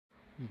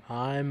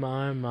My.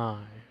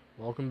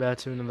 Welcome back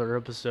to another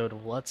episode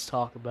of Let's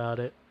Talk About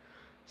It.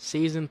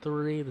 Season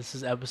 3, this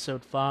is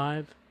episode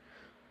 5.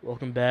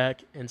 Welcome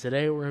back, and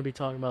today we're going to be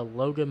talking about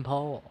Logan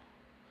Paul,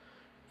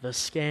 the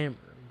scammer,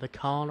 the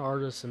con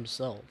artist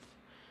himself.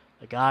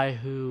 The guy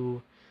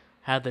who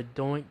had the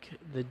dink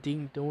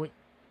doink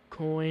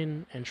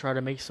coin and tried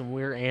to make some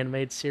weird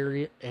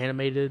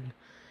animated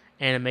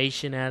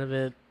animation out of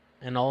it,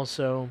 and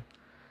also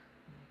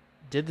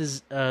did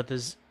this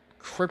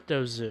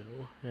crypto zoo,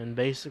 and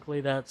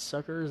basically that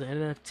sucker is an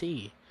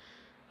NFT.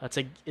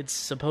 It's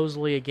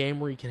supposedly a game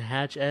where you can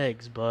hatch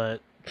eggs,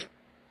 but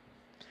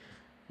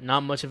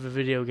not much of a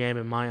video game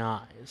in my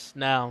eyes.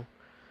 Now,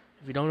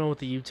 if you don't know what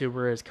the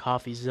YouTuber is,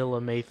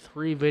 CoffeeZilla made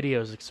 3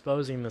 videos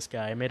exposing this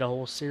guy. He made a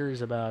whole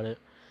series about it,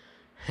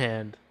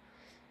 and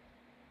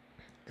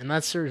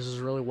that series is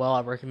really well.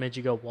 I recommend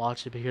you go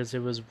watch it because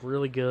it was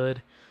really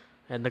good.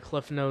 And the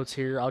cliff notes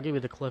here, I'll give you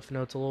the cliff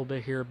notes a little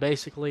bit here.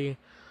 Basically,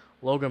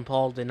 Logan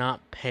Paul did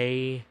not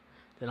pay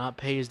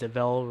his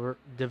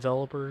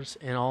developers,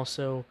 and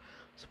also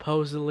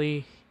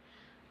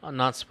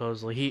not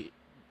supposedly,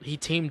 he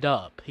teamed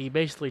up. He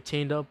basically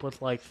teamed up with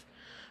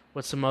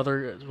some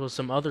other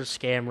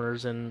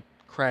scammers and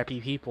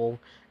crappy people,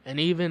 and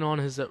even on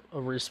his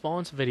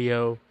response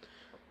video,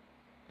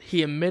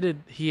 he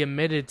admitted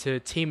to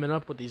teaming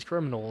up with these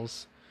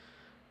criminals,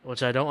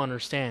 which I don't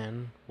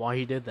understand why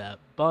he did that.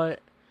 But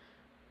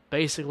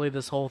basically,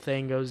 this whole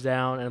thing goes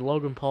down, and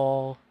Logan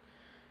Paul,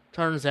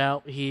 turns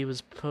out he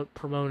was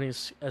promoting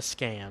a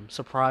scam.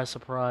 Surprise,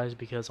 surprise,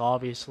 because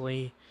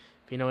obviously,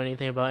 if you know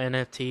anything about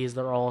NFTs,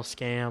 they're all a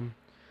scam.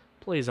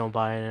 Please don't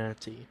buy an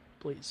NFT.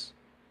 Please.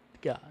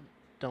 God,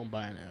 don't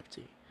buy an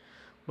NFT.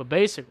 But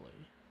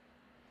basically,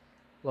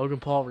 Logan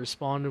Paul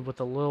responded with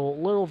a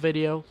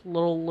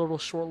little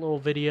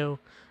short video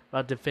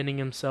about defending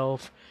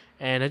himself,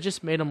 and it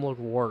just made him look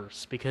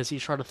worse because he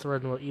tried to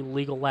threaten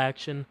illegal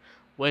action,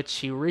 which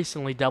he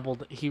recently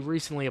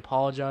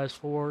apologized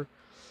for.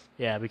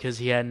 Yeah, because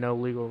he had no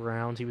legal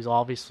grounds. He was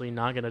obviously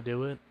not going to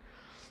do it.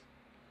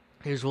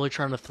 He was really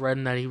trying to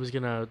threaten that he was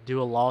going to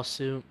do a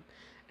lawsuit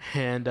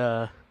and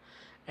call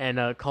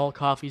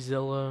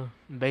CoffeeZilla.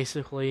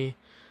 Basically,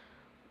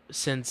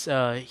 since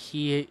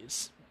he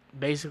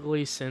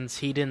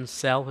didn't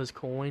sell his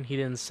coin, he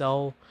didn't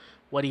sell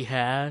what he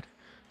had,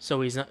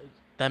 so he's not.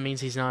 That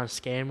means he's not a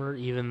scammer,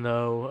 even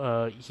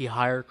though he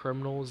hired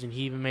criminals, and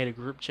he even made a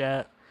group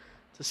chat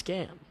to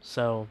scam.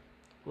 So,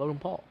 Logan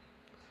Paul,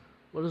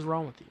 what is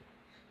wrong with you?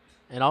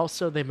 And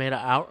also, they made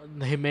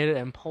an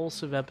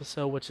impulsive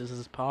episode, which is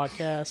his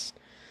podcast,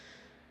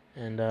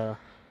 and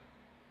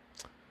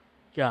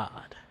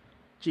God,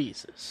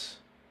 Jesus,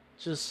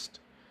 just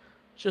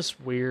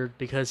weird,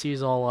 because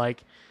he's all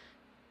like,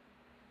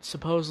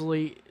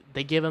 supposedly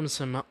they give him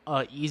some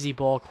easy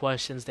ball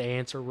questions to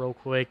answer real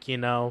quick,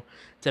 to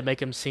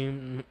make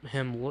him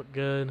look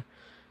good.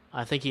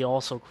 I think he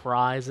also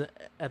cries in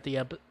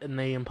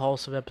the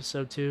impulsive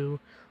episode too,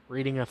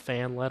 reading a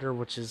fan letter,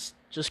 which is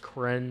just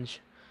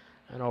cringe.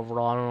 And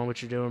overall, I don't know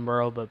what you're doing,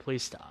 bro, but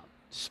please stop.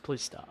 Just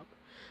please stop.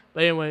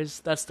 But anyways,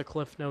 that's the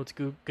cliff notes.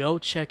 Go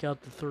check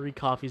out the 3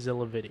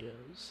 CoffeeZilla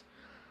videos.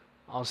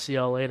 I'll see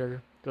y'all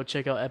later. Go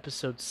check out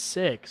episode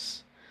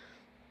 6.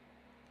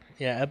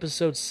 Yeah,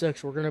 episode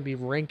 6, we're going to be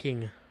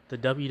ranking the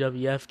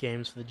WWF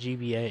games for the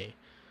GBA.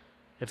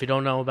 If you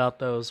don't know about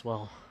those,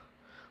 well,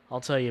 I'll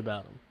tell you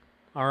about them.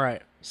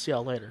 Alright, see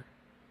y'all later.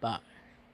 Bye.